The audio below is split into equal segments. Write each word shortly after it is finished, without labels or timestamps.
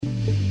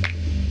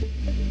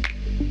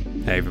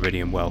Hey everybody,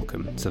 and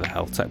welcome to the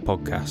Health Tech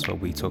Podcast, where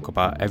we talk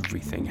about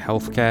everything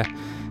healthcare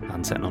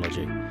and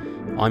technology.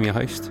 I'm your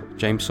host,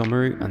 James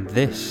Somaru, and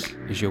this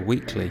is your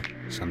weekly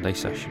Sunday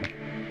session.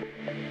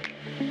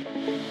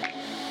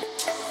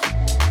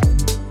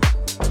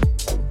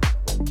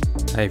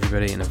 Hey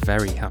everybody, and a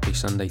very happy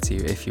Sunday to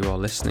you if you are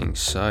listening.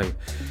 So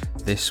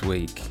this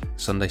week,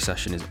 Sunday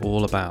session is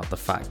all about the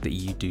fact that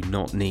you do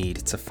not need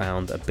to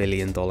found $1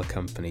 billion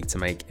company to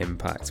make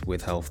impact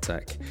with health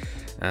tech.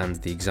 And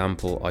the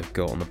example I've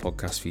got on the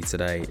podcast for you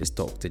today is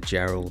Dr.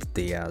 Gerald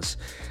Diaz,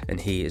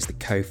 and he is the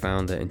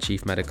co-founder and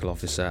chief medical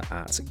officer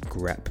at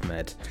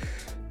GrepMed.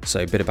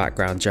 So a bit of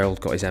background,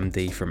 Gerald got his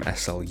MD from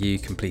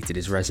SLU, completed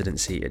his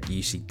residency at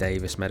UC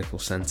Davis Medical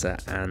Center,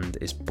 and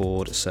is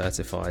board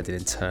certified in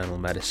internal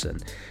medicine,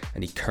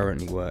 and he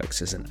currently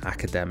works as an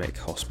academic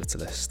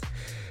hospitalist.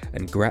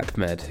 And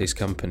GrepMed, his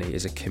company,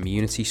 is a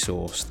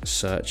community-sourced,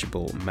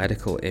 searchable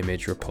medical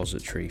image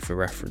repository for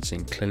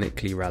referencing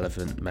clinically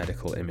relevant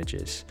medical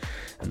images.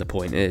 And the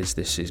point is,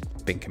 this has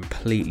been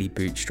completely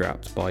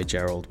bootstrapped by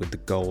Gerald with the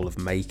goal of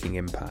making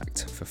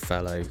impact for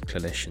fellow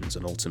clinicians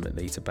and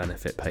ultimately to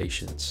benefit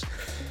patients.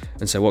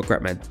 And so what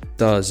GrepMed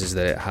does is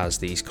that it has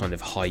these kind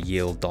of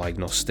high-yield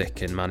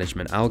diagnostic and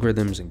management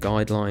algorithms and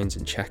guidelines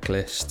and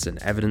checklists and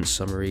evidence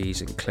summaries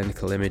and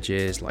clinical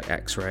images like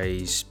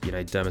x-rays,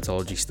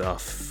 dermatology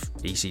stuff,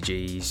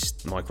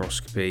 ECGs,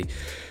 microscopy.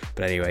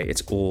 But anyway,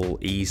 it's all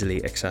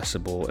easily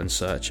accessible and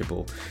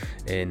searchable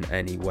in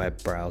any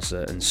web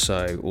browser. And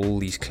so all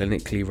these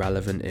clinically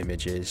relevant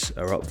images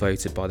are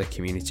upvoted by the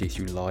community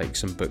through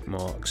likes and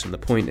bookmarks. And the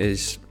point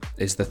is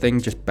the thing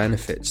just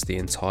benefits the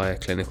entire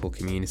clinical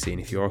community. And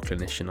if you're a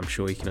clinician, I'm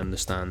sure you can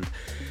understand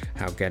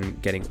how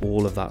getting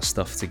all of that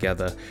stuff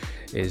together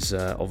is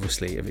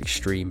obviously of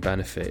extreme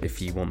benefit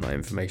if you want that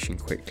information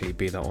quickly,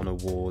 be that on a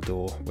ward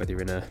or whether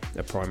you're in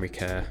a primary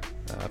care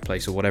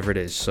place or whatever it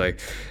is. So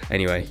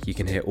anyway, you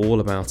can hear all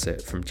about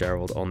it from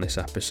Gerald on this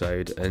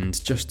episode.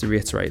 And just to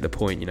reiterate the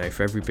point,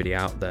 for everybody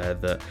out there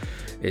that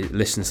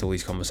listens to all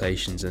these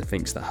conversations and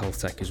thinks that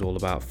health tech is all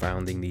about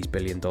founding these $1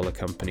 billion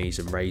companies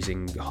and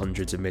raising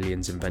hundreds of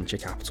millions in venture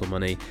capital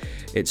money,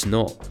 it's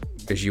not.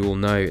 As you all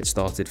know, it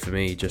started for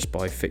me just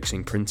by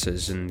fixing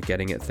printers and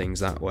getting at things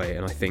that way.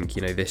 And I think,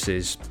 this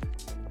is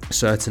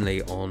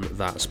certainly on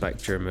that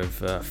spectrum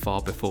of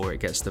far before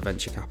it gets to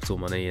venture capital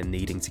money and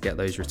needing to get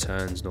those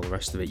returns and all the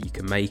rest of it. You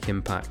can make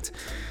impact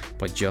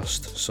by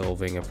just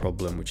solving a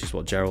problem, which is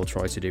what Gerald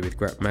tried to do with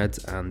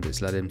GrepMed, and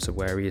it's led him to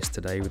where he is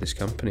today with his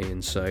company.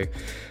 And so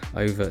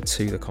over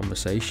to the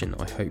conversation.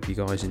 I hope you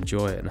guys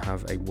enjoy it and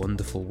have a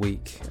wonderful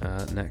week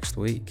next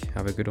week.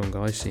 Have a good one,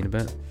 guys. See you in a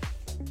bit.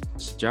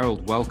 So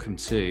Gerald, welcome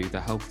to the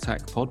Health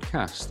Tech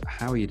Podcast.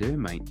 How are you doing,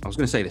 mate? I was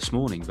going to say this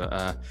morning,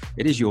 but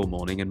it is your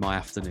morning and my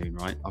afternoon,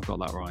 right? I've got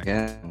that right.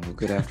 Yeah, well,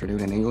 good afternoon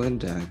in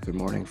England. Good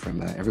morning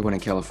from everyone in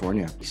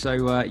California.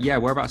 So,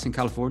 whereabouts in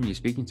California are you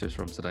speaking to us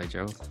from today,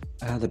 Gerald?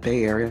 The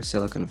Bay Area,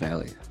 Silicon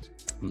Valley.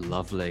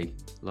 Lovely.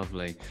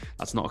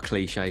 That's not a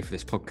cliche for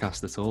this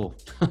podcast at all.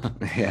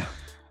 Yeah.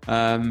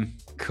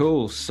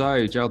 Cool.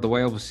 So, Gerald, the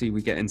way obviously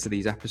we get into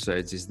these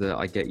episodes is that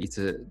I get you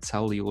to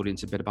tell the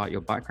audience a bit about your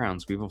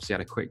backgrounds. We've obviously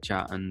had a quick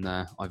chat and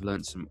I've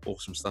learned some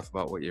awesome stuff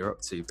about what you're up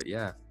to. But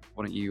yeah,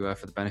 why don't you,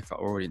 for the benefit of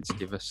our audience,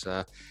 give us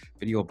a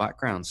bit of your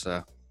background,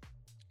 sir?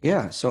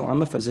 Yeah, so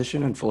I'm a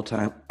physician and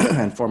full-time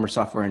and former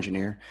software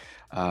engineer.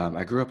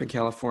 I grew up in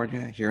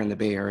California, here in the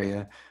Bay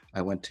Area.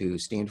 I went to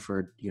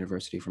Stanford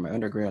University for my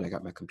undergrad. I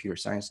got my computer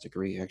science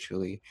degree,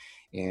 actually.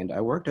 And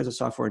I worked as a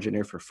software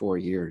engineer for 4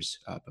 years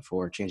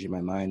before changing my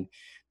mind,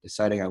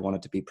 deciding I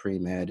wanted to be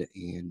pre-med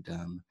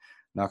and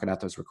knocking out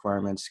those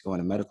requirements, going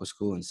to medical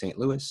school in St.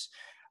 Louis.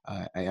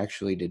 I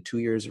actually did 2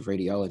 years of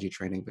radiology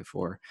training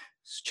before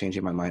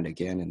changing my mind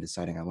again and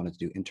deciding I wanted to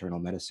do internal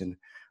medicine.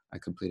 I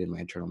completed my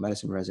internal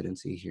medicine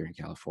residency here in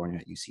California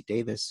at UC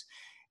Davis.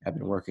 I've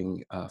been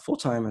working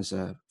full-time as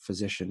a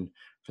physician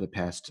for the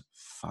past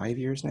 5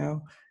 years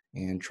now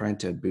and trying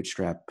to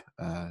bootstrap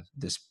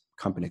this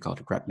company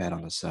called GrepMed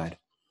on the side.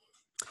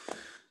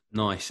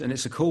 Nice. And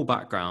it's a cool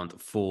background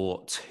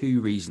for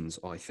two reasons,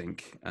 I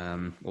think,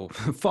 or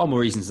far more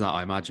reasons than that,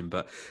 I imagine,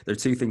 but there are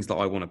two things that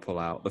I want to pull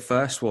out. The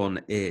first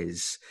one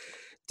is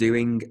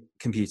doing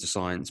computer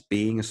science,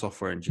 being a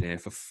software engineer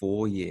for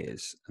 4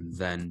 years, and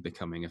then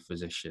becoming a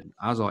physician.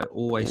 As I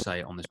always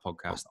say on this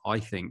podcast, I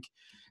think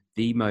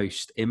the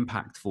most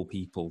impactful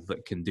people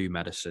that can do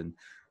medicine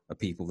are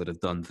people that have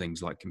done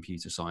things like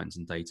computer science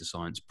and data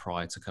science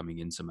prior to coming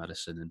into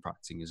medicine and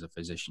practicing as a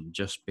physician,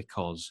 just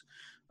because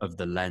of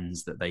the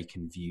lens that they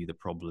can view the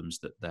problems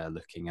that they're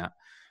looking at.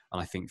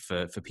 And I think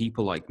for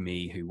people like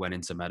me who went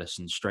into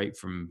medicine straight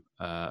from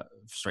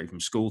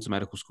school to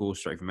medical school,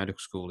 straight from medical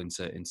school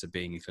into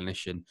being a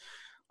clinician,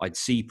 I'd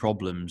see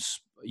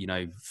problems,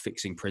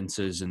 fixing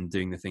printers and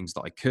doing the things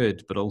that I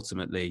could, but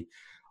ultimately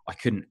I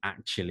couldn't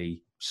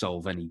actually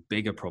solve any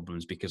bigger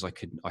problems because I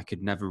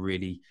could never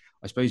really,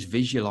 I suppose,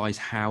 visualize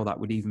how that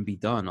would even be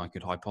done. I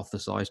could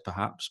hypothesize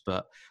perhaps,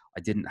 but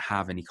I didn't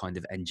have any kind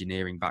of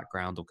engineering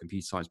background or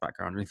computer science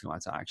background or anything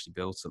like that to actually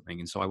build something.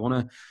 And so I want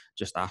to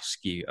just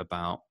ask you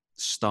about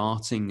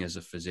starting as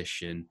a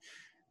physician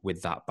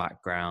with that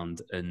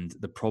background and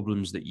the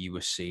problems that you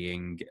were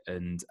seeing,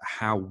 and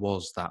how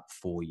was that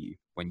for you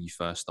when you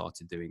first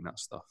started doing that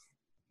stuff?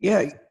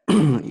 Yeah,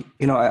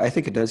 I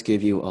think it does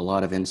give you a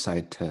lot of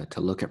insight to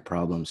look at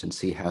problems and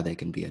see how they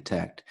can be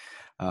attacked.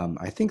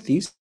 I think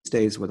these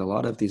days, with a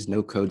lot of these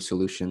no-code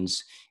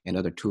solutions and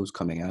other tools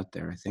coming out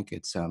there, I think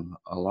it's a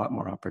lot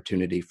more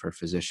opportunity for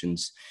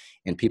physicians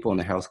and people in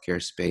the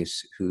healthcare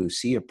space who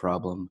see a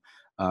problem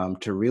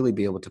to really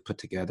be able to put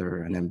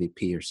together an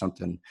MVP or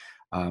something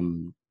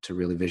to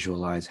really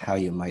visualize how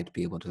you might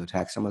be able to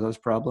attack some of those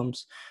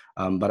problems.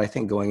 But I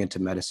think going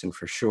into medicine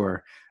for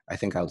sure, I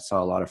think I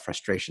saw a lot of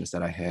frustrations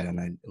that I had, and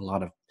a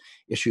lot of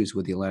issues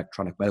with the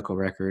electronic medical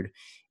record,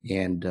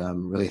 and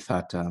really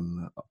thought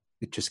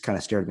it just kind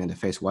of stared me in the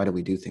face. Why do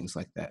we do things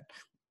like that?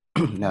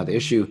 Now, the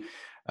issue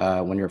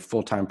when you're a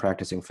full-time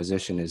practicing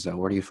physician is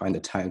where do you find the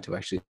time to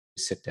actually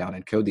sit down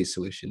and code these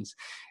solutions?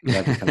 And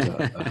that becomes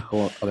a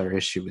whole other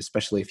issue,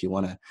 especially if you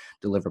want to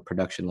deliver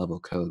production level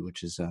code,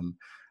 which is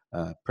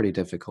pretty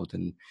difficult.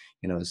 And,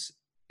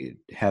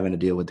 having to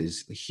deal with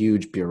these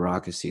huge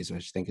bureaucracies,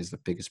 which I think is the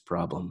biggest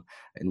problem,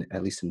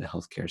 at least in the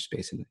healthcare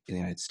space in the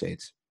United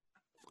States.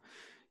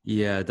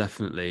 Yeah,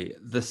 definitely.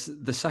 The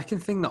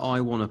second thing that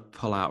I want to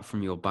pull out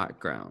from your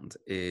background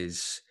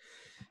is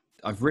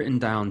I've written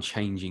down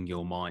changing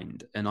your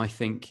mind. And I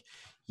think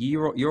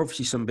you're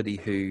obviously somebody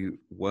who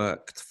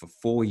worked for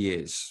 4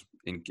 years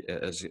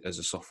as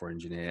a software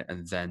engineer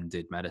and then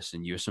did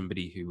medicine. You're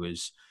somebody who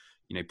was,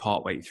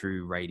 partway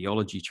through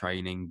radiology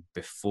training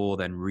before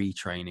then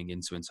retraining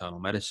into internal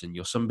medicine.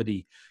 You're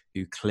somebody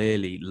who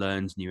clearly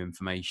learns new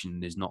information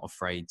and is not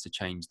afraid to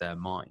change their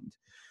mind.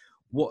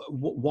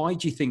 Why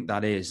do you think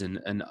that is?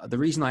 And the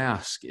reason I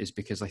ask is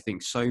because I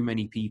think so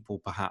many people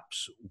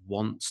perhaps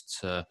want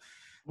to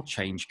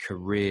change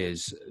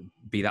careers,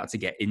 be that to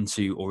get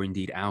into or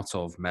indeed out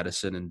of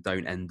medicine, and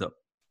don't end up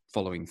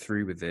following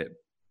through with it,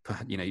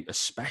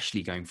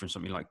 especially going from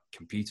something like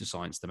computer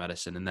science to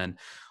medicine. And then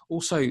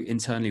also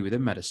internally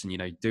within medicine,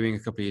 doing a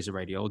couple of years of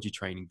radiology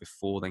training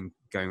before then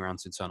going around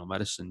to internal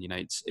medicine.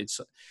 It's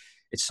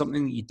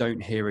something that you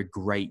don't hear a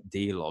great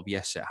deal of.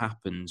 Yes, it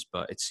happens,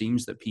 but it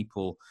seems that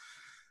people,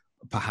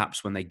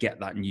 perhaps when they get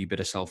that new bit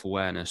of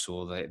self-awareness,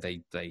 or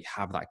they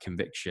have that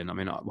conviction. I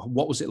mean,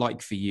 what was it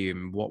like for you,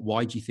 and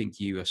why do you think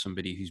you are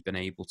somebody who's been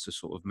able to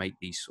sort of make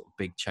these sort of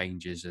big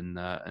changes and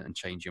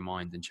change your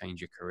mind and change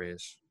your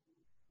careers?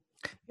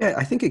 Yeah,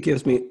 I think it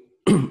gives me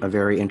a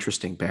very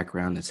interesting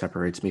background that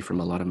separates me from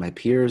a lot of my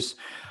peers.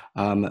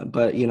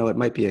 But, it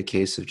might be a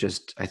case of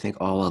just, I think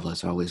all of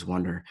us always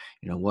wonder,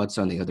 what's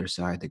on the other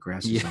side? The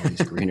grass is Yeah.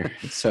 always greener.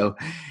 So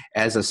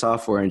as a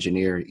software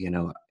engineer,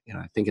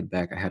 thinking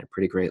back, I had a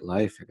pretty great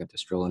life. I got to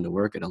stroll into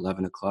work at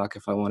 11 o'clock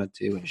if I wanted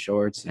to in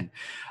shorts, and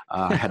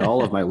I had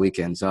all of my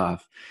weekends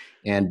off.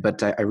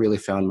 But I really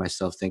found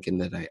myself thinking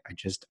that I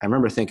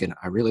remember thinking,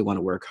 I really want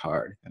to work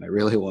hard, and I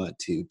really want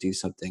to do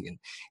something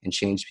and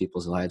change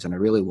people's lives. And I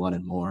really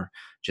wanted more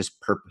just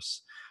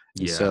purpose.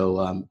 And Yeah.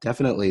 so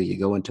definitely you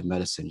go into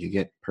medicine, you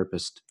get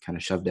purpose kind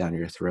of shoved down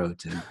your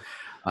throat,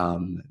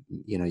 and,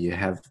 you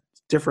have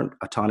different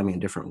autonomy in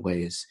different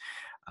ways.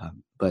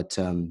 But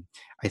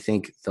I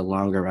think the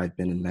longer I've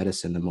been in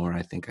medicine, the more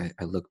I think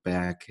I look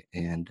back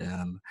and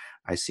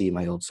I see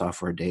my old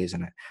software days,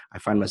 and I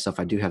find myself,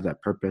 I do have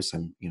that purpose.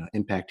 I'm,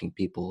 impacting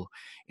people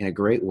in a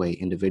great way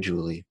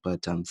individually,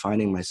 but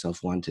finding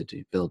myself wanted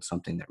to build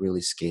something that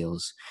really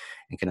scales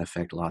and can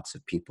affect lots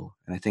of people.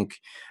 And I think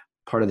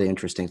part of the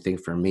interesting thing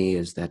for me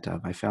is that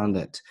I found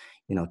that,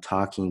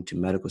 talking to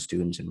medical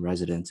students and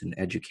residents and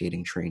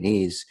educating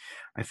trainees,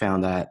 I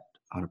found that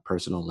on a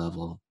personal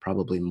level,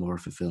 probably more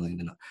fulfilling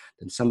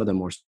than some of the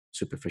more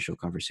superficial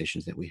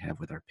conversations that we have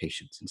with our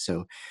patients. And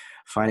so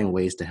finding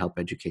ways to help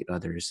educate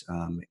others,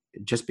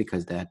 just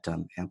because that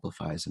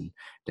amplifies and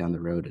down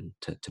the road and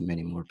to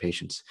many more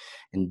patients,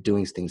 and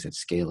doing things at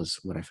scale is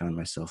what I found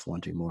myself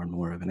wanting more and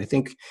more of. And I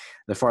think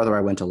the farther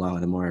I went along,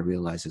 the more I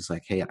realized it's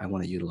like, hey, I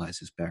want to utilize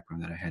this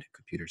background that I had in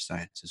computer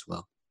science as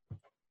well.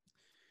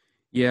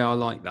 Yeah, I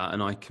like that.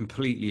 And I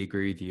completely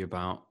agree with you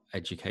about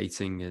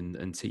educating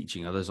and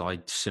teaching others. I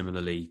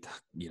similarly,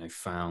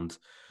 found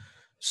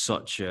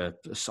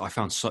I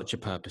found such a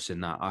purpose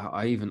in that.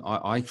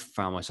 I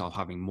found myself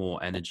having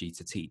more energy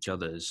to teach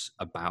others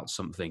about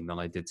something than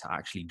I did to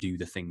actually do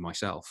the thing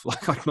myself.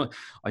 Like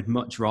I'd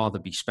much rather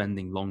be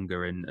spending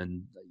longer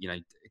and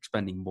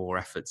expending more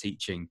effort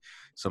teaching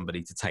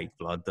somebody to take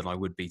blood than I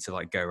would be to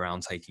like go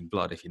around taking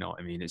blood, if you know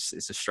what I mean. It's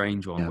a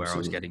strange one Yeah, where I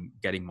was absolutely.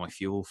 getting my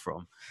fuel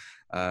from.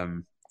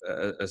 Um,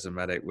 as a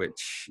medic,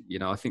 which,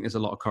 I think there's a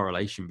lot of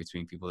correlation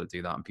between people that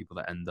do that and people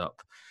that end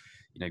up,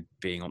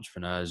 being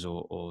entrepreneurs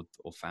or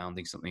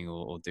founding something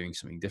or doing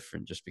something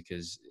different, just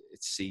because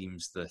it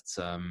seems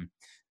that,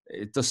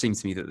 it does seem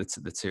to me that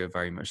the two are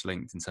very much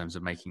linked in terms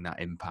of making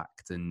that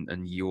impact.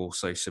 And you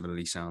also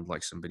similarly sound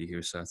like somebody who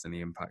is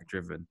certainly impact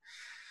driven.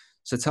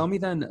 So tell me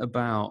then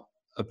about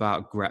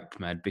about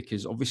GrepMed,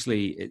 because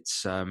obviously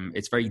it's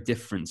very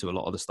different to a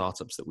lot of the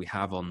startups that we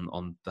have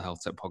on the Health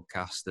Tech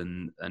podcast,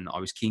 and I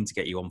was keen to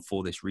get you on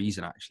for this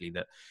reason, actually,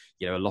 that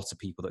a lot of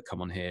people that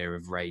come on here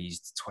have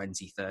raised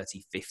 20,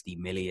 30, 50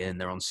 million.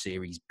 They're on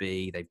Series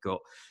B. They've got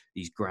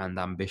these grand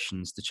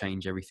ambitions to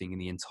change everything in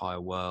the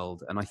entire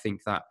world, and I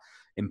think that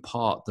in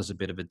part does a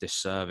bit of a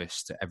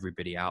disservice to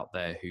everybody out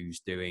there who's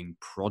doing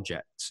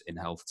projects in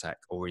health tech,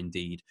 or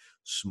indeed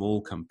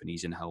small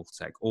companies in health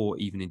tech, or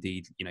even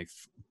indeed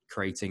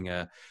creating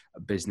a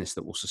business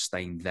that will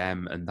sustain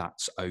them, and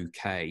that's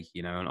okay.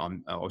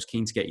 And I was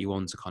keen to get you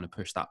on to kind of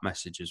push that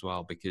message as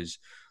well, because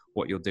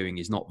what you're doing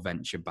is not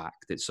venture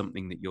backed. It's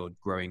something that you're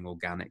growing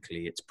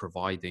organically. It's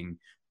providing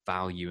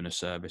value and a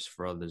service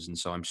for others, and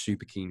so I'm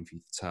super keen for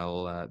you to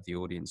tell the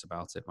audience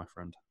about it, my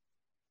friend.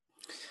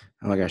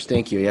 Oh my gosh,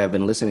 thank you. Yeah, I've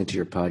been listening to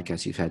your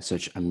podcast. You've had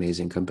such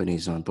amazing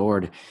companies on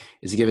board.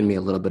 It's given me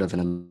a little bit of an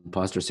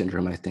imposter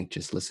syndrome, I think,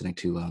 just listening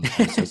to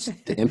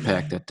the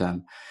impact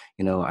that,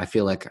 I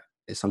feel like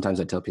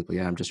sometimes I tell people,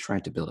 yeah, I'm just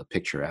trying to build a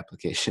picture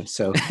application.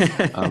 So,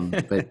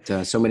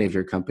 but so many of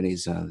your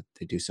companies,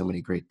 they do so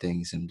many great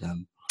things. And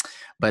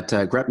but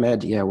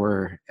GrepMed, yeah,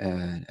 we're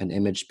an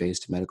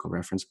image-based medical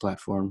reference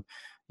platform.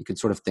 You could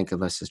sort of think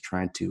of us as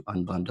trying to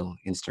unbundle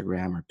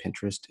Instagram or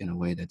Pinterest in a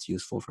way that's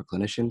useful for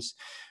clinicians.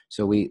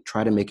 So we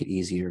try to make it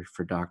easier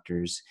for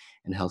doctors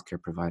and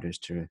healthcare providers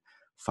to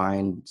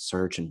find,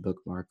 search, and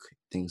bookmark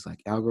things like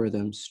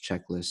algorithms,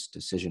 checklists,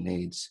 decision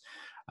aids,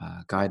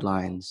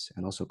 guidelines,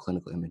 and also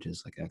clinical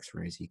images like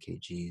x-rays,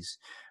 EKGs,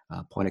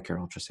 point-of-care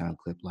ultrasound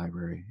clip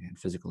library, and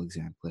physical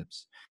exam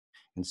clips.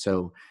 And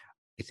so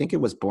I think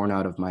it was born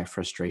out of my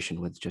frustration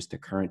with just the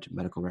current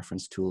medical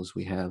reference tools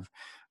we have.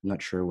 I'm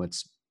not sure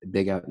what's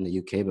big out in the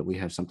UK, but we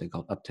have something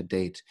called Up to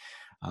Date.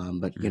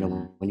 But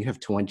when you have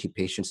 20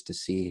 patients to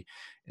see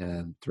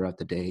throughout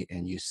the day,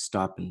 and you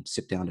stop and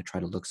sit down to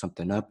try to look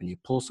something up, and you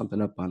pull something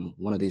up on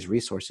one of these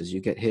resources, you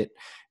get hit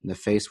in the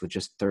face with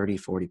just 30,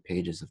 40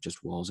 pages of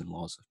just walls and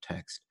walls of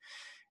text.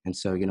 And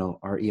so,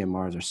 our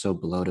EMRs are so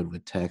bloated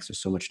with text.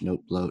 There's so much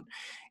note bloat.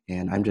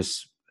 And I'm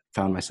just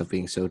found myself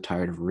being so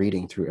tired of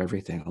reading through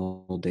everything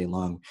all day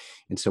long.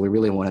 And so we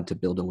really wanted to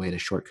build a way to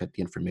shortcut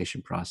the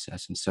information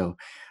process. And so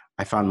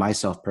I found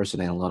myself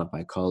personally, and a lot of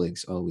my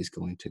colleagues, always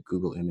going to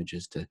Google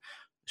Images to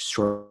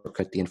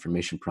shortcut the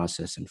information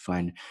process and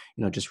find,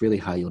 just really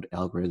high yield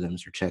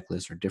algorithms or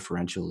checklists or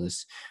differential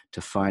lists to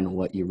find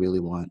what you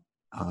really want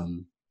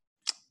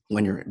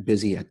when you're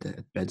busy at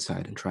the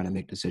bedside and trying to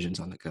make decisions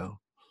on the go.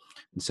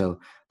 And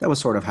so that was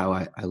sort of how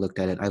I looked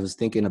at it. I was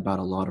thinking about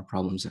a lot of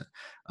problems,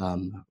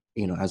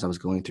 as I was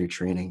going through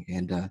training,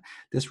 and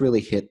this really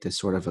hit this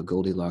sort of a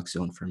Goldilocks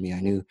zone for me. I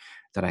knew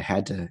that I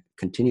had to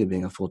continue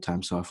being a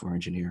full-time software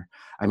engineer.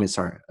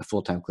 A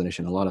full-time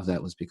clinician. A lot of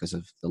that was because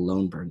of the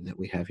loan burden that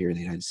we have here in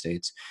the United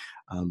States.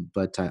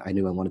 But I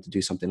knew I wanted to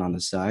do something on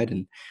the side,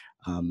 and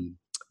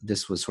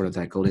this was sort of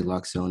that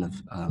Goldilocks zone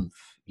of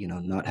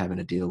not having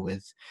to deal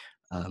with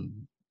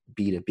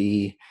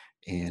B2B,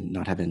 and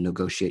not having to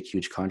negotiate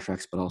huge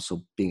contracts, but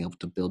also being able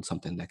to build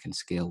something that can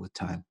scale with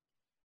time.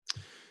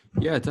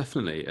 Yeah,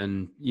 definitely.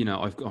 And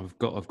I've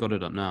got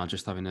it up now,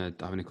 just having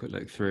a quick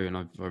look through, and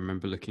I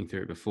remember looking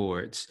through it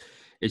before. It's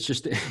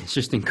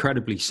just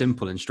incredibly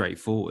simple and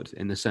straightforward,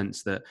 in the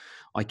sense that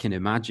I can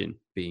imagine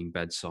being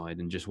bedside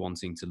and just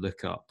wanting to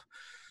look up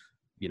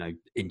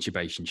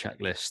intubation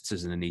checklists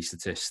as an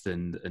anaesthetist,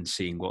 and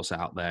seeing what's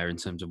out there in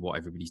terms of what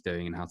everybody's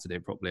doing and how to do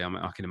it properly.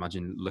 I can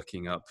imagine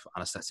looking up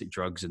anesthetic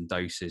drugs and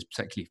doses,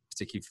 particularly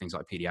for things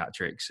like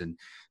pediatrics and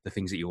the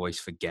things that you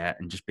always forget,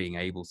 and just being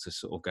able to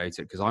sort of go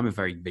to it, because I'm a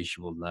very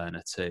visual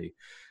learner too,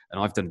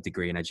 and I've done a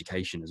degree in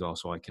education as well,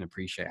 so I can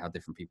appreciate how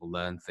different people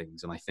learn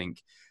things. And I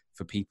think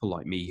for people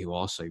like me who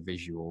are so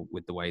visual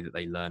with the way that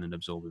they learn and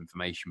absorb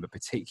information, but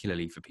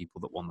particularly for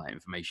people that want that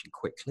information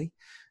quickly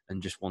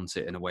and just want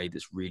it in a way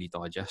that's really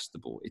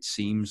digestible, it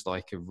seems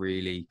like a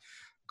really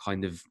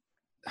kind of,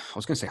 I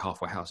was going to say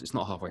halfway house. It's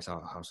not halfway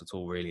house at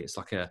all, really. It's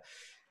like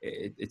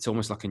it's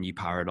almost like a new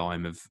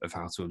paradigm of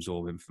how to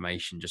absorb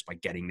information, just by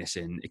getting this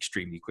in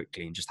extremely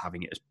quickly and just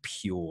having it as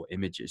pure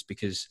images.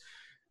 Because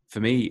for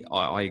me,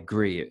 I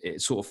agree,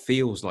 it sort of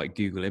feels like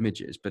Google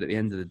Images, but at the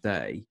end of the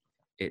day,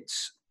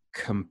 it's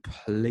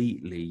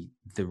completely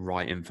the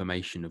right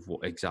information of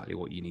exactly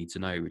what you need to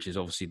know, which is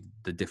obviously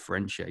the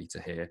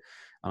differentiator here.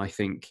 And I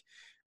think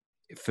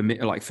for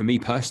me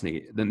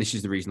personally, then this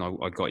is the reason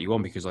I got you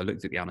on, because I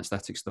looked at the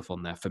anesthetic stuff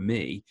on there. For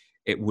me,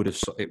 it would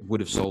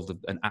have solved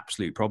an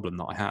absolute problem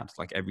that I had,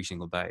 like, every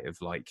single day, of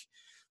like,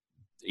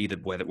 either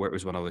where it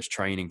was when I was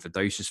training for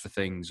doses for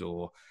things,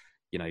 or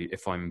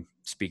if I'm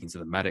speaking to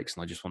the medics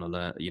and I just want to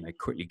learn,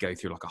 quickly go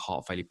through like a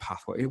heart failure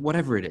pathway,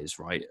 whatever it is,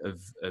 right,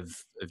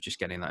 of just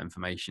getting that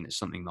information, it's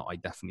something that I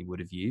definitely would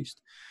have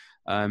used.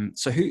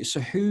 So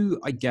who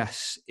I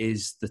guess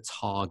is the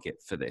target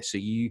for this? Are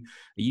you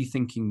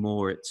thinking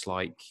more it's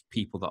like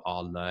people that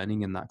are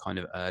learning in that kind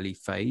of early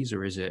phase,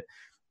 or is it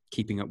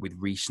keeping up with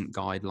recent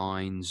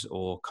guidelines,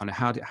 or kind of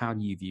how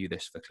do you view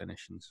this for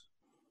clinicians?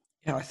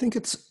 Yeah, I think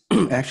it's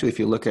actually, if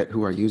you look at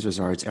who our users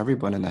are, it's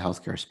everyone in the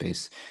healthcare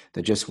space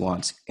that just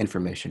wants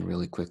information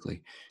really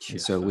quickly. And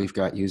Yeah, so fair. we've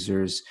got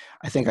users,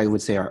 I think I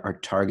would say our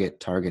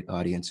target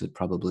audience would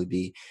probably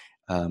be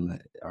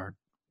our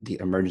the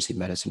emergency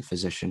medicine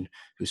physician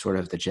who's sort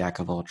of the jack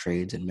of all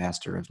trades and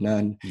master of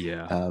none.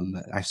 Yeah.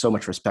 I have so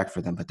much respect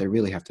for them, but they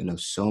really have to know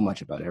so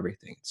much about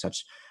everything. It's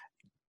such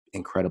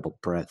incredible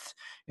breadth.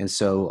 And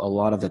so a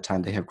lot of the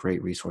time they have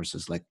great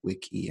resources like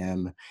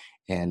WikEM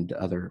and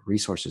other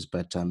resources,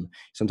 but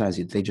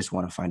sometimes they just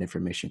want to find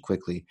information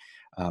quickly.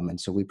 And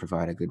so we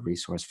provide a good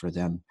resource for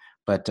them.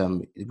 But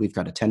we've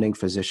got attending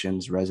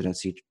physicians,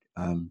 residency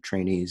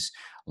trainees,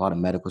 a lot of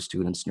medical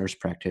students, nurse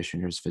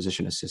practitioners,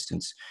 physician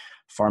assistants,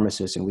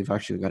 pharmacists, and we've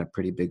actually got a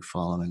pretty big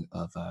following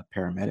of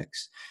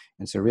paramedics.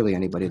 And so really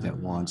anybody that Ah.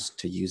 wants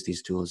to use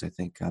these tools, I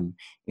think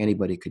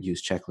anybody could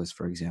use checklists,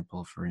 for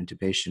example, for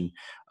intubation,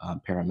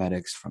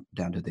 paramedics from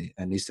down to the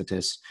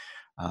anesthetists,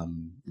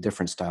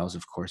 different styles,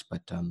 of course,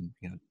 but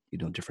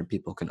different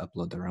people can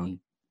upload their own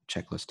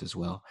checklist as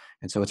well.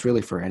 And so it's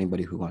really for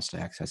anybody who wants to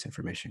access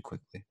information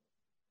quickly.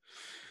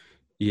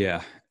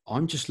 Yeah,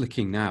 I'm just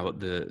looking now at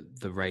the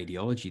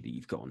radiology that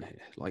you've got on here.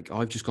 Like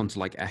I've just gone to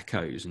like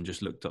echoes and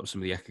just looked up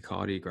some of the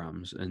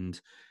echocardiograms, and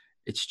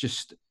it's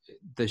just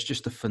there's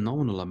just a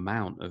phenomenal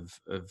amount of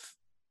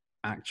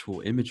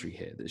actual imagery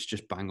here that's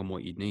just bang on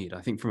what you'd need.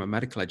 I think from a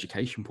medical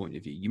education point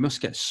of view, you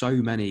must get so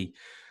many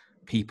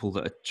people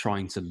that are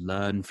trying to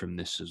learn from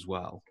this as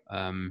well.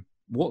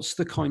 What's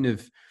the kind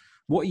of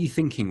what are you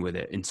thinking with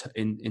it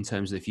in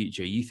terms of the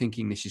future? Are you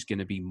thinking this is going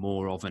to be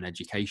more of an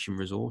education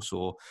resource,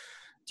 or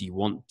do you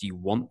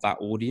want that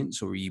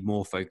audience, or are you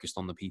more focused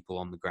on the people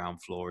on the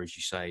ground floor, as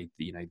you say,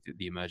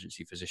 the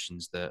emergency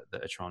physicians that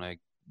are trying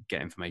to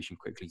get information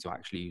quickly to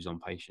actually use on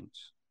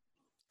patients?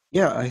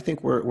 Yeah, I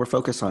think we're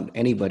focused on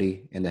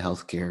anybody in the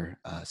healthcare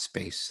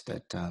space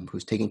that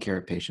who's taking care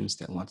of patients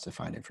that wants to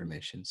find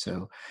information.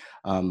 So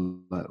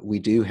we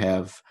do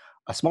have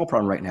a small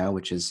problem right now,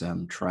 which is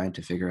trying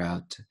to figure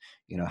out,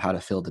 how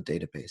to fill the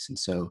database. And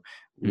so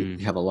we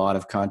Mm. have a lot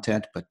of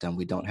content, but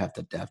we don't have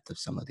the depth of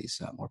some of these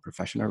more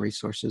professional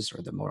resources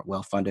or the more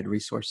well-funded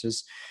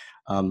resources.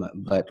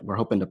 But we're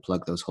hoping to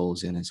plug those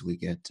holes in as we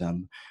get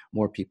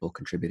more people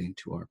contributing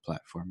to our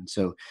platform. And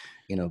so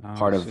Oh, I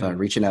part of see.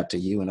 reaching out to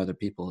you and other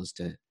people is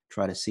to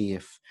try to see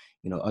if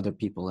other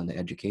people in the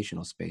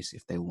educational space,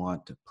 if they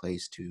want a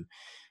place to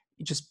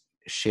just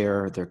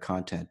share their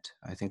content.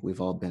 I think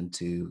we've all been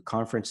to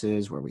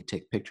conferences where we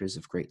take pictures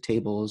of great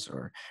tables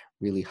or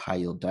really high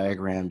yield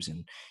diagrams,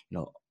 and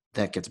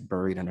that gets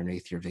buried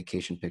underneath your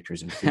vacation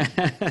pictures and food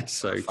and never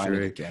So find it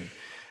true. again.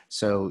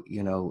 So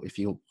if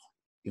you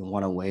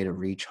want a way to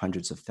reach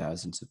hundreds of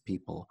thousands of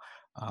people.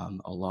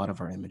 A lot of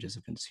our images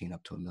have been seen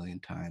up to 1 million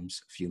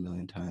times, a few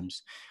million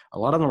times. A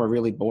lot of them are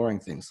really boring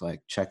things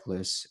like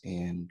checklists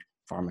and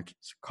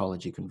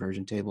pharmacology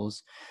conversion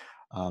tables.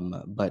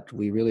 But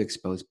we really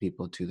expose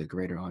people to the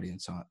greater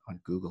audience on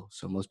Google.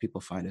 So most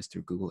people find us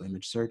through Google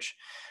image search.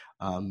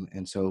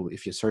 And so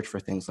if you search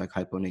for things like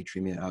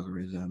hyponatremia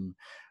algorithm,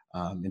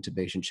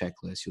 intubation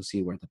checklist, you'll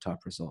see we're at the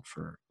top result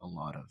for a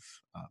lot of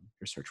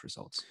your search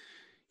results.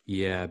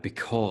 Yeah,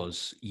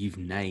 because you've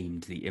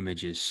named the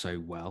images so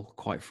well,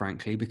 quite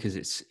frankly, because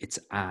it's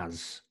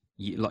as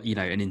like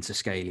an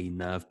interscalene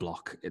nerve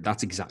block.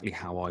 That's exactly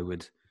how I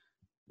would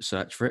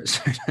search for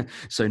it.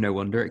 So no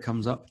wonder it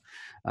comes up.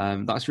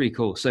 That's really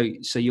cool. So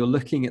you're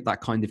looking at that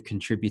kind of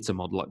contributor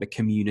model, like the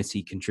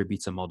community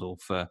contributor model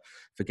for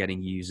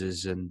getting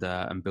users and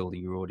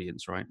building your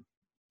audience, right?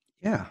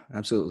 Yeah,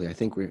 absolutely. I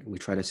think we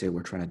try to say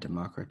we're trying to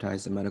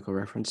democratize the medical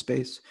reference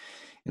space.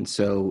 And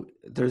so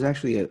there's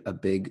actually a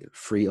big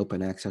free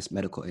open access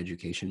medical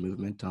education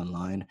movement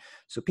online.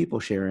 So people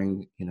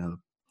sharing,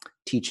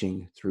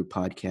 teaching through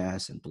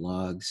podcasts and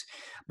blogs,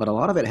 but a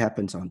lot of it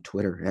happens on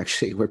Twitter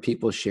actually, where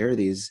people share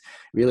these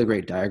really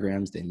great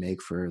diagrams they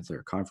make for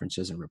their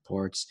conferences and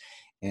reports.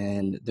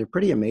 And they're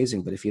pretty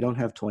amazing, but if you don't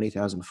have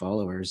 20,000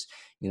 followers,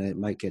 it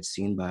might get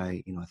seen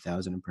by,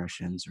 1,000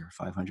 impressions or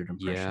 500 Yeah.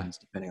 impressions,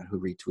 depending on who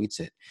retweets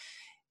it.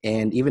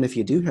 And even if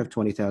you do have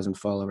 20,000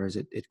 followers,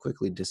 it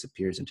quickly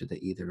disappears into the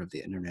ether of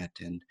the internet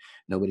and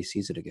nobody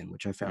sees it again,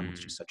 which I found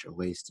was Mm. just such a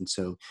waste. And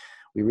so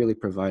we really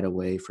provide a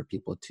way for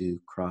people to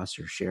cross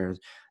or share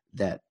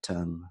that,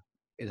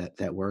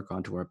 that work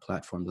onto our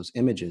platform, those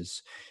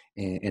images,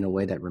 in a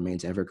way that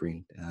remains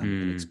evergreen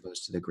and Mm.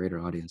 exposed to the greater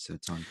audience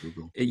that's on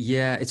Google.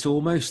 Yeah, it's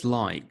almost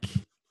like,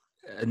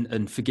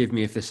 and forgive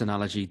me if this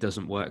analogy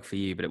doesn't work for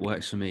you, but it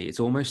works for me. It's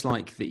almost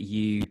like that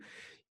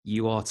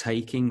you are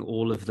taking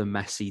all of the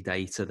messy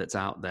data that's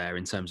out there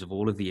in terms of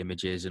all of the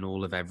images and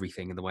all of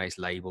everything and the way it's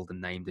labeled and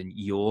named, and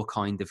you're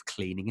kind of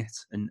cleaning it.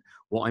 And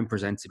what I'm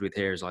presented with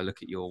here as I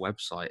look at your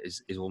website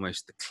is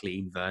almost the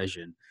clean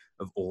version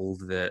of all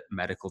the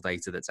medical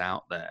data that's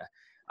out there.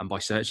 And by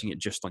searching it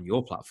just on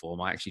your platform,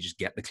 I actually just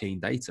get the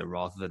clean data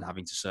rather than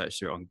having to search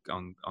through it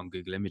on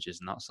Google Images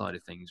and that side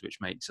of things,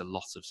 which makes a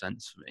lot of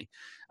sense for me.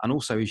 And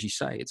also, as you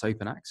say, it's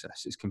open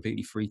access. It's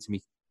completely free to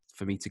me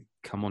for me to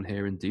come on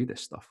here and do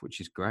this stuff, which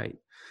is great.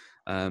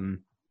 Um,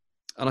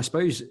 And I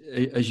suppose,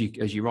 as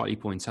you rightly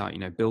point out,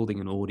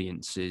 building an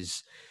audience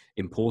is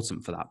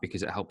important for that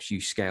because it helps you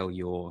scale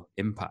your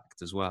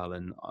impact as well.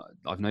 And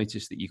I've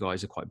noticed that you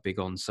guys are quite big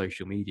on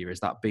social media. Has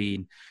that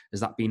been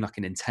like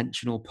an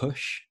intentional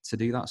push to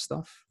do that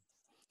stuff?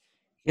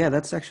 Yeah,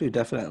 that's actually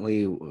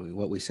definitely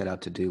what we set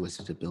out to do, was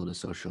to build a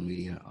social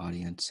media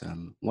audience.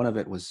 Part of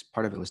it was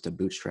to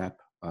bootstrap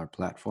our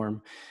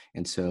platform.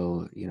 And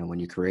so, when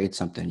you create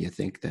something, you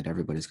think that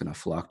everybody's going to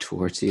flock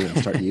towards you and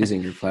start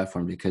using your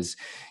platform because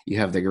you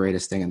have the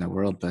greatest thing in the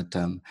world. But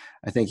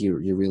I think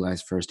you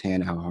realize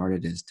firsthand how hard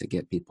it is to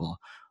get people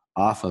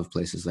off of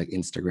places like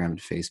Instagram and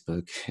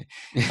Facebook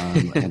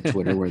and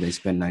Twitter, where they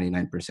spend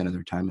 99% of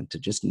their time, and to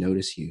just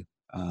notice you.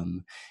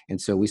 And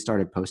so we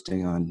started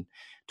posting on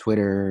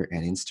Twitter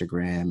and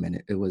Instagram,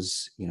 and it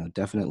was,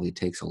 definitely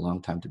takes a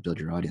long time to build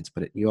your audience,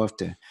 but you have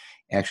to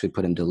actually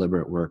put in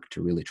deliberate work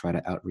to really try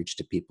to outreach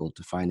to people,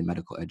 to find the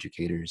medical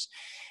educators.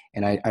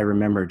 And I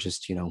remember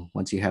just,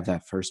 once you have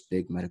that first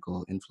big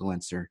medical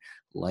influencer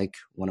like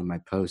one of my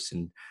posts,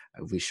 and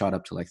we shot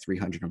up to like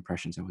 300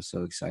 impressions. I was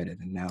so excited.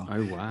 And now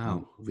Oh,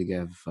 wow. we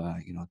have,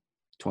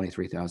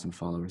 23,000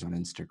 followers on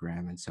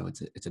Instagram. And so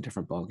it's a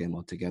different ballgame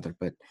altogether.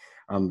 But,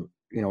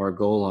 our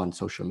goal on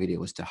social media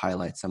was to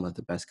highlight some of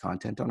the best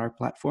content on our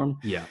platform,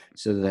 Yeah.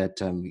 so that,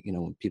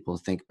 when people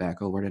think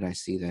back, oh, where did I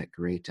see that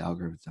great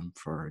algorithm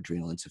for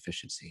adrenal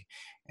insufficiency?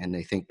 And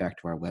they think back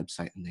to our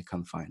website and they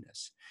come find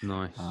us.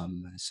 Nice.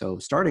 So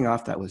starting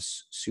off, that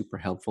was super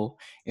helpful,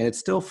 and it's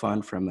still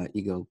fun from an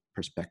ego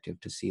perspective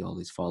to see all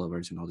these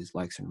followers and all these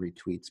likes and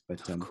retweets.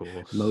 But Of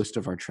course. most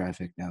of our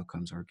traffic now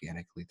comes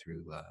organically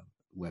through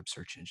web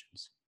search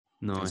engines,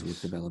 as we've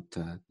Nice. developed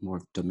more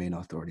domain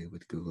authority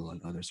with Google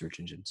and other search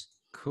engines.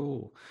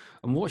 Cool.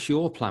 And what's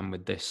your plan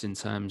with this in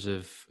terms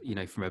of,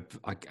 from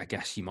I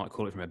guess you might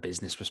call it from a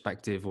business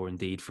perspective, or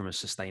indeed from a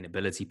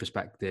sustainability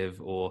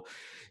perspective, or,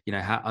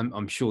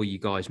 I'm sure you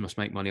guys must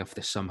make money off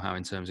this somehow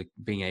in terms of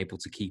being able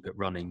to keep it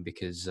running,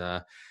 because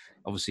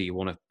obviously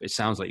it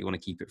sounds like you want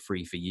to keep it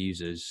free for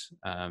users.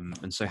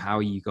 And so how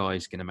are you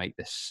guys going to make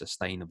this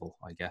sustainable,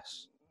 I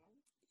guess?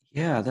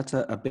 Yeah, that's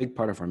a big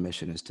part of our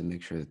mission, is to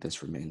make sure that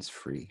this remains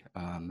free.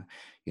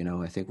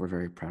 I think we're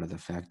very proud of the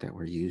fact that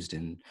we're used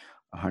in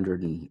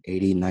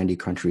 180, 90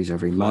 countries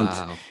every month.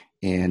 Wow.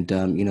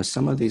 And,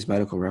 some of these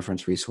medical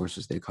reference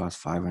resources, they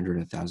cost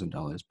 $500,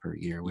 $1,000 per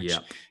year, which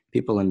Yep.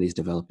 people in these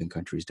developing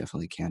countries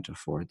definitely can't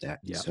afford that.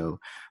 And Yep. so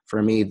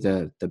for me,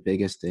 the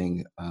biggest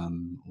thing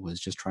was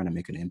just trying to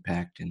make an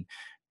impact and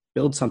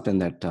build something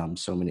that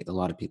a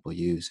lot of people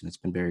use, and it's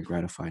been very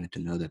gratifying to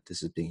know that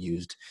this is being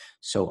used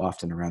so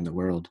often around the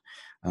world.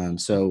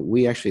 So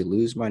we actually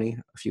lose money,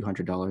 a few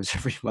 $100s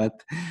every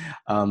month,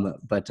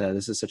 but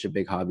this is such a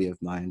big hobby of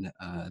mine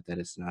that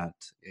it's not,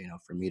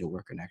 for me to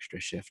work an extra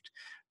shift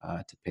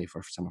to pay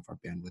for some of our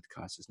bandwidth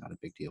costs is not a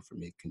big deal for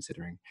me,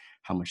 considering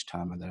how much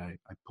time that I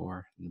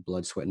pour and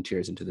blood, sweat, and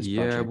tears into this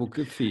Yeah, well, project.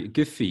 good for you.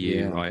 Good for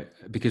you, Yeah. right?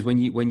 Because when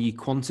you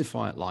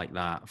quantify it like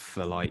that,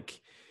 for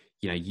like,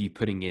 you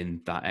putting in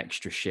that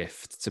extra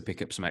shift to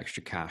pick up some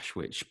extra cash,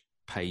 which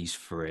pays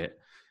for it,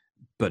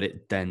 but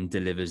it then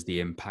delivers the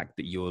impact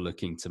that you're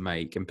looking to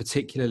make. And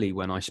particularly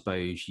when I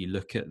suppose you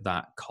look at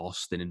that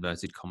cost, in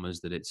inverted commas,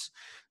 that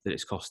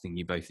it's costing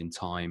you both in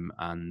time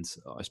and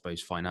I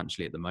suppose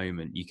financially at the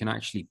moment, you can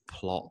actually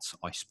plot,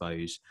 I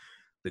suppose,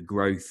 the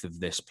growth of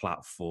this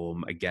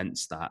platform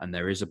against that. And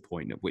there is a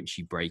point at which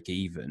you break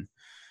even.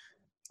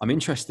 I'm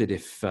interested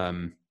if,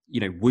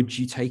 would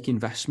you take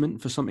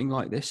investment for something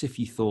like this if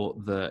you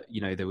thought that,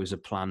 there was a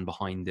plan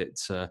behind it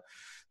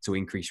to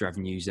increase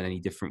revenues in any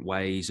different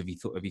ways? Have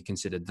you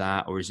considered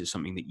that, or is it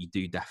something that you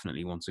do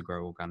definitely want to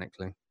grow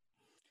organically?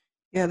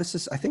 Yeah,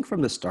 I think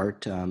from the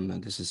start,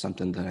 this is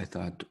something that I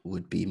thought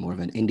would be more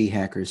of an indie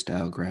hacker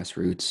style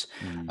grassroots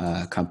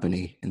Mm,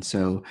 company. And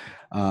so,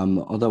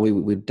 although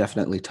we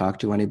definitely talk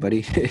to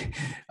anybody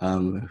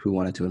who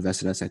wanted to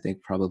invest in us, I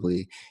think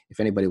probably if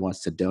anybody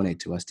wants to donate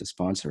to us to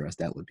sponsor us,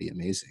 that would be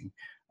amazing.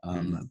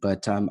 mm,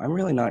 But I'm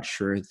really not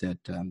sure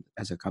that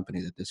as a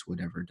company that this would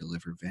ever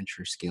deliver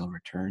venture scale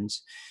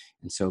returns.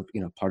 And so,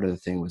 part of the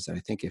thing was that I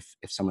think if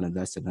someone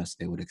invested in us,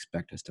 they would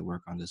expect us to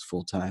work on this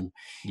full time,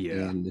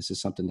 yeah. and this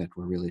is something that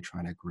we're really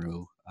trying to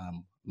grow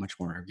much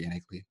more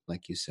organically,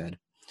 like you said.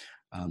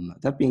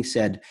 That being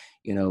said,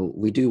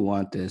 we do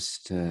want this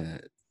to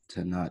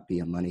not be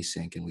a money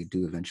sink, and we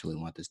do eventually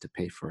want this to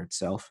pay for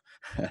itself.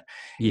 And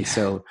Yeah.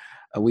 so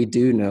we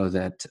do know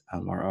that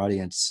our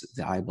audience,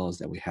 the eyeballs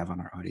that we have on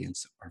our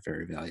audience, are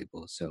very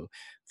valuable. So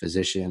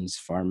physicians,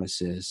 That's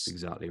pharmacists,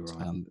 exactly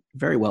right.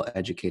 very well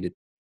educated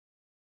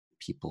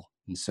people.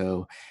 And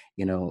so,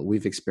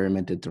 we've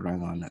experimented to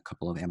run on a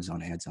couple of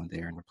Amazon ads on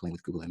there, and we're playing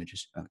with Google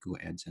Images, Google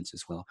AdSense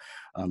as well.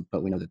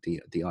 But we know that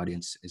the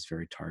audience is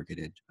very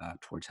targeted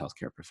towards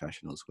healthcare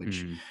professionals,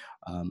 which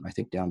Mm. I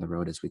think down the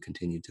road, as we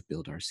continue to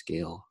build our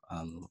scale,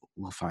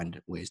 we'll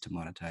find ways to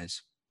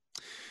monetize.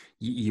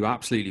 You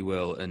absolutely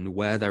will. And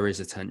where there is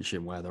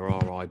attention, where there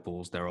are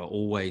eyeballs, there are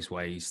always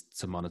ways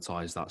to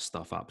monetize that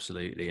stuff.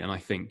 Absolutely. And I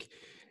think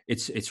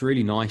it's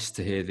really nice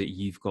to hear that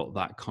you've got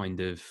that kind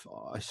of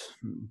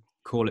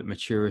call it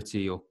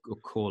maturity or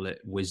call it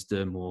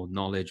wisdom or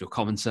knowledge or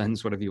common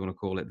sense, whatever you want to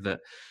call it, that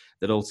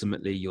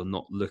ultimately you're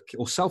not looking,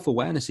 or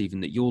self-awareness even,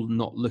 that you're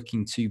not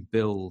looking to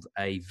build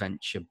a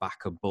venture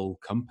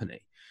backable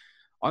company.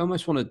 I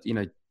almost want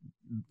to,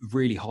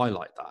 really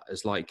highlight that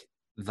as like,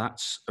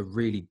 that's a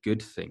really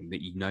good thing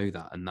that you know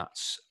that, and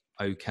that's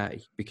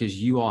okay, because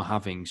you are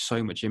having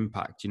so much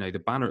impact.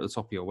 The banner at the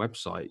top of your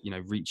website,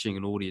 reaching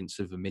an audience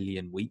of 1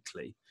 million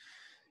weekly,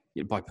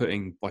 by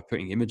putting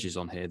images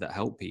on here that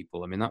help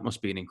people. I mean, that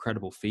must be an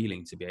incredible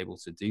feeling to be able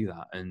to do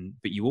that.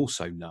 But you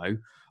also know,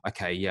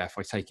 okay, yeah, if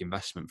I take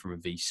investment from a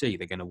VC,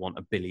 they're going to want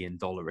 $1 billion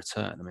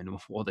return. I mean,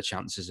 what are the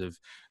chances of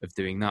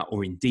doing that?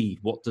 Or indeed,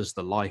 what does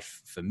the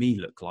life for me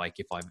look like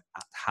if I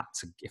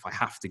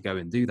have to go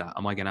and do that?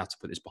 Am I going to have to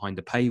put this behind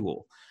a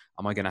paywall?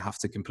 Am I going to have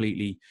to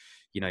completely,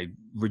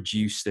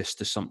 reduce this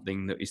to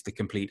something that is the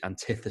complete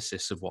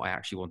antithesis of what I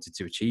actually wanted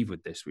to achieve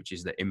with this, which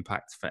is the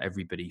impact for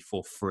everybody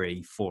for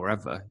free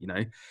forever?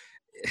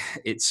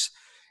 It's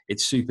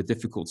super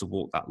difficult to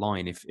walk that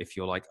line if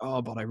you're like,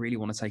 oh, but I really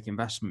want to take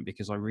investment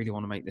because I really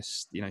want to make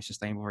this,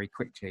 sustainable very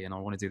quickly, and I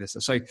want to do this.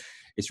 So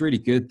it's really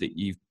good that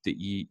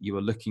you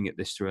are looking at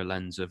this through a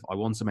lens of, I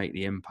want to make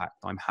the impact.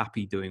 I'm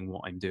happy doing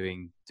what I'm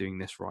doing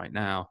this right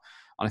now.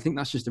 And I think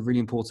that's just a really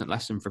important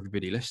lesson for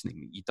everybody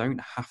listening. You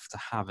don't have to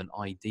have an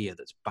idea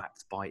that's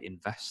backed by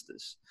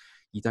investors.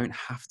 You don't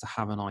have to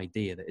have an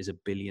idea that is $1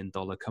 billion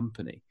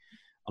company.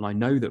 And I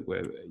know that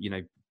we're,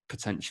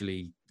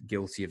 potentially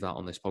guilty of that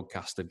on this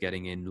podcast, of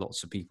getting in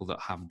lots of people that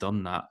have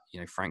done that.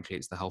 Frankly,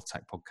 it's the health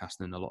tech podcast,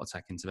 and a lot of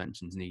tech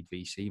interventions need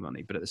VC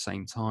money. But at the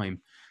same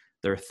time,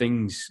 there are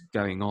things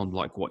going on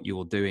like what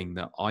you're doing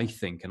that I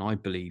think and I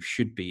believe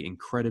should be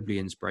incredibly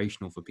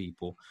inspirational for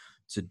people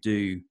to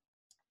do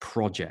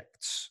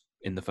projects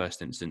in the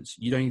first instance.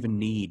 You don't even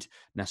need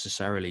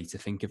necessarily to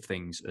think of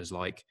things as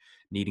like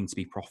needing to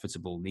be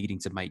profitable, needing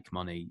to make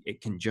money.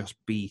 It can just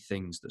be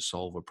things that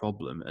solve a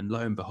problem. And lo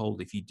and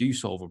behold, if you do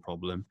solve a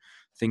problem,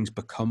 things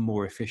become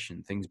more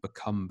efficient, things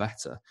become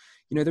better.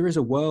 There is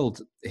a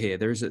world here,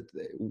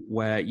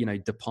 where,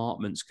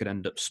 departments could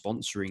end up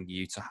sponsoring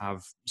you to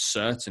have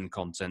certain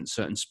content,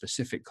 certain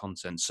specific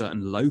content,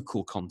 certain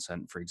local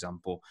content, for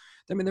example.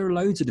 I mean, there are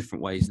loads of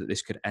different ways that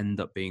this could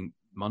end up being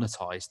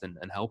monetized and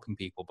helping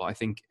people. But I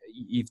think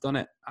you've done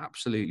it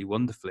absolutely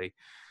wonderfully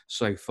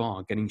so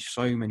far, getting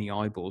so many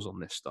eyeballs on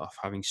this stuff,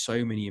 having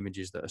so many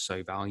images that are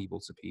so valuable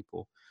to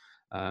people,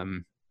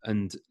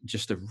 and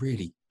just a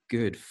really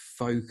good,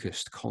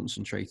 focused,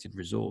 concentrated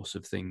resource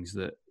of things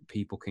that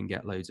people can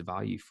get loads of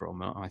value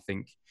from. I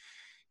think,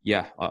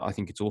 I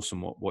think it's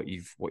awesome what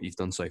you've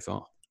done so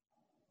far.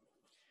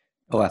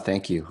 Oh,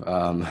 thank you.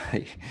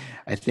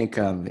 I think,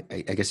 I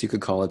guess you could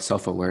call it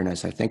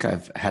self-awareness. I think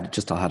I've had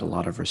a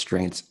lot of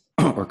restraints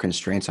or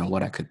constraints on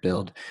what I could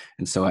build.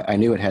 And so I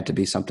knew it had to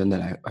be something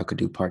that I could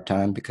do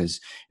part-time, because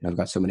I've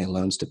got so many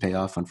loans to pay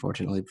off,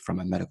 unfortunately, from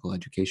my medical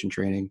education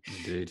training.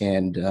 Indeed.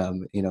 And,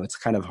 it's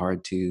kind of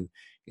hard to,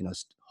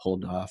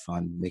 hold off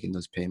on making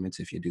those payments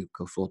if you do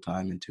go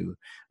full-time into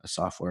a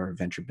software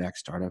venture-backed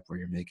startup where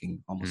you're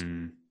making almost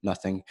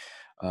nothing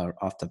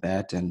off the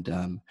bat.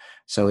 And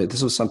so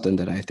this was something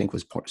that I think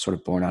was sort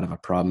of born out of a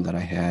problem that I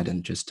had,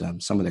 and just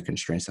some of the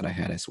constraints that I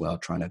had as well,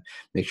 trying to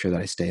make sure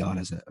that I stay on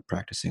as a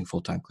practicing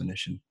full-time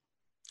clinician.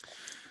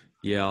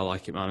 Yeah, I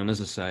like it, man. And as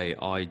I say,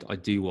 I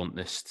do want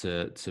this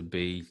to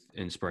be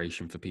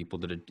inspiration for people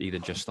that are either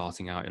just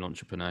starting out in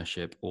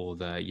entrepreneurship, or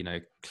they're,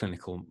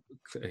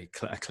 a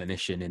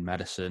clinician in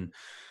medicine,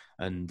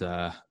 and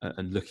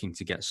looking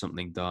to get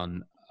something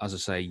done. As I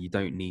say, you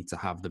don't need to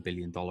have the $1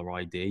 billion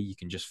idea. You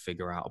can just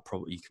figure out a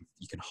problem.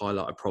 You can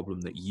highlight a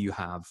problem that you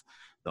have,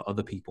 that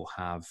other people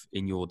have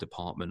in your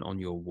department, on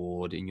your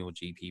ward, in your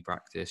GP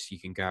practice. You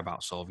can go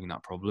about solving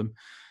that problem.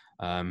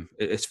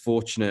 It's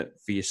fortunate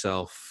for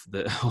yourself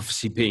that,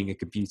 obviously, being a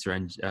computer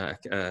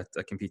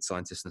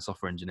scientist and a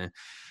software engineer,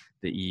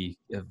 that you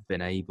have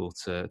been able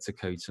to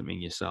code something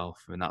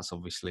yourself. I mean, that's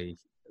obviously,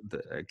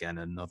 again,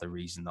 another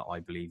reason that I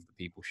believe that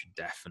people should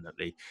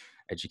definitely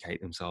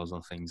educate themselves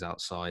on things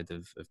outside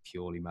of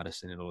purely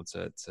medicine, in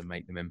order to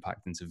make them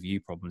impact and to view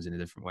problems in a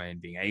different way, and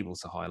being able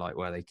to highlight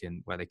where they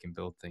can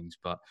build things.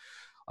 But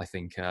I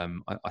think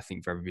I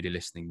think for everybody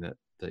listening that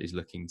is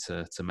looking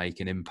to make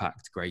an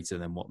impact greater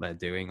than what they're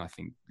doing, I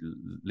think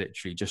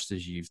literally just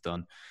as you've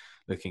done,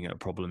 looking at a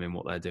problem in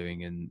what they're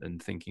doing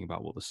and thinking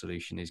about what the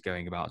solution is,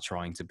 going about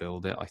trying to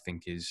build it, I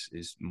think is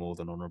more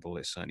than honourable.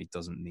 It certainly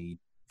doesn't need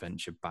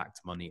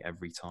venture-backed money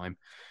every time,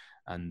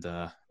 and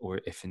or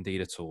if indeed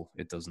at all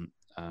it doesn't.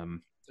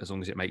 As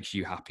long as it makes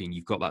you happy and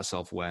you've got that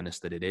self-awareness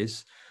that it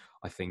is,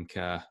 I think,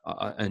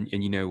 and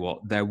you know what,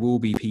 there will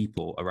be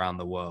people around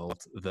the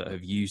world that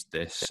have used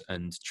this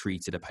and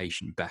treated a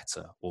patient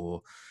better,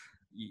 or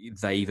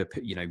they've,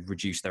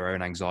 reduced their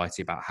own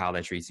anxiety about how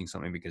they're treating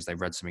something because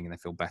they've read something and they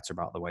feel better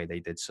about the way they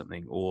did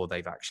something, or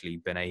they've actually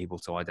been able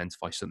to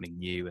identify something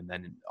new and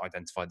then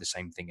identify the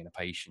same thing in a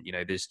patient.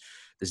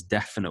 There's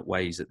definite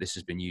ways that this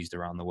has been used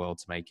around the world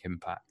to make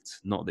impact.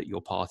 Not that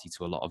you're party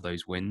to a lot of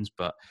those wins,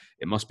 but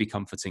it must be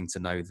comforting to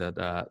know that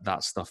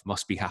that stuff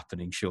must be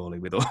happening, surely,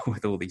 with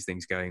all these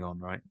things going on,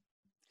 right?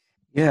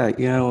 Yeah,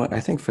 I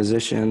think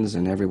physicians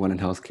and everyone in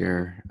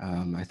healthcare,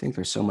 I think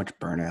there's so much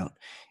burnout.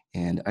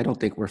 And I don't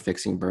think we're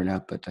fixing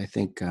burnout, but I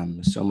think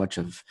so much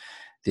of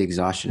the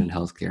exhaustion in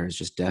healthcare is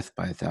just death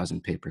by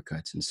 1,000 paper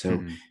cuts. And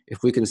so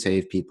if we can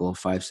save people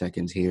 5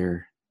 seconds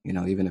here,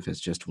 even if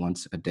it's just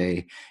once a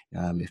day,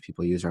 if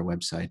people use our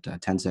website,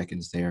 10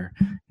 seconds there,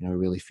 I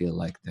really feel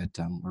like that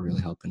we're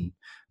really helping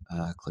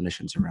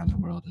clinicians around the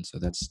world. And so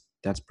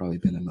that's probably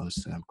been the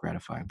most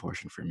gratifying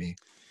portion for me.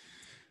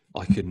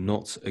 I could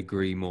not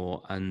agree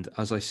more. And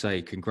as I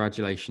say,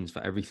 congratulations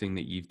for everything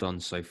that you've done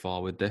so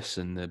far with this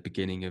and the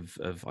beginning of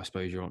I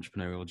suppose, your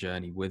entrepreneurial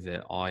journey with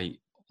it. I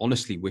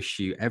honestly wish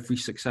you every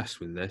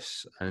success with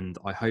this. And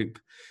I hope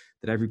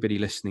that everybody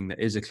listening that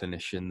is a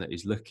clinician that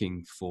is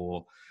looking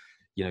for,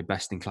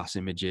 best in class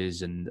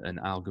images and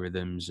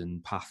algorithms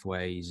and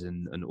pathways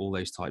and all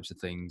those types of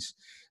things,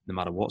 no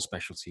matter what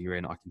specialty you're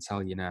in, I can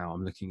tell you now,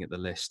 I'm looking at the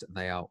list,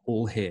 they are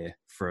all here,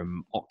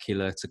 from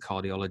ocular to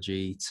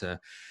cardiology to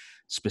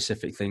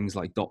specific things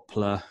like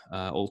Doppler,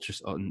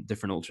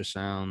 different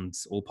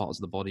ultrasounds, all parts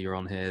of the body are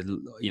on here.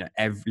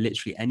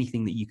 Literally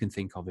anything that you can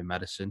think of in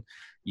medicine,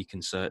 you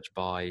can search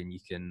by and you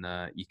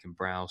can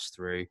browse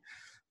through.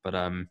 But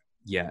as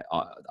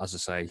I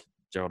say,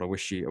 Gerald, I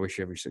wish you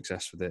every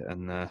success with it,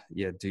 and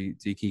do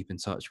keep in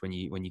touch when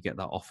you get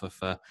that offer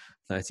for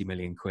 30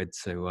 million quid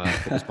to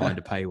put this behind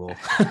a paywall,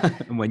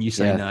 and when you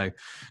say no.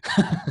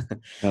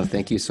 No,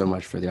 thank you so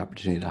much for the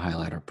opportunity to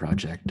highlight our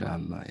project.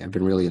 I've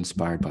been really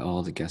inspired by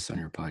all the guests on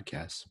your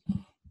podcast.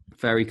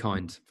 Very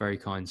kind,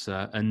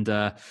 sir. And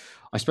I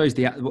suppose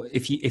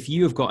if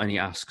you have got any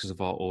asks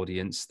of our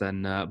audience,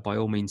 then by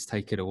all means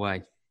take it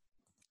away.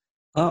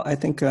 Well, I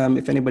think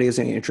if anybody has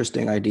any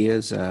interesting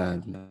ideas,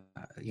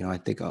 I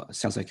think it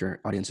sounds like your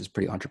audience is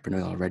pretty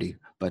entrepreneurial already,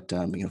 but,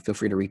 feel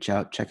free to reach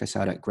out. Check us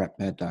out at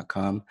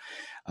grepmed.com.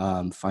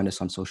 Find us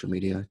on social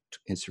media,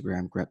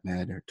 Instagram,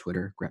 GrepMed, or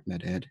Twitter,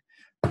 GrepMedEd.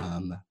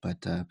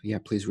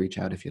 Please reach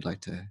out if you'd like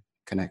to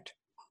connect.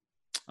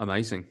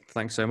 Amazing.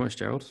 Thanks so much,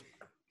 Gerald.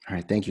 All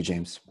right. Thank you,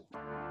 James.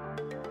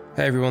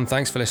 Hey, everyone.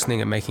 Thanks for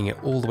listening and making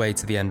it all the way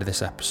to the end of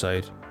this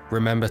episode.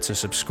 Remember to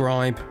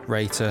subscribe,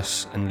 rate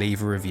us, and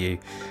leave a review.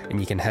 And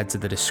you can head to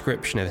the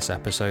description of this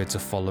episode to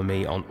follow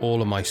me on all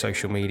of my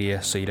social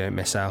media so you don't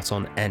miss out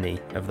on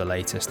any of the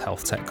latest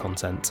health tech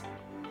content.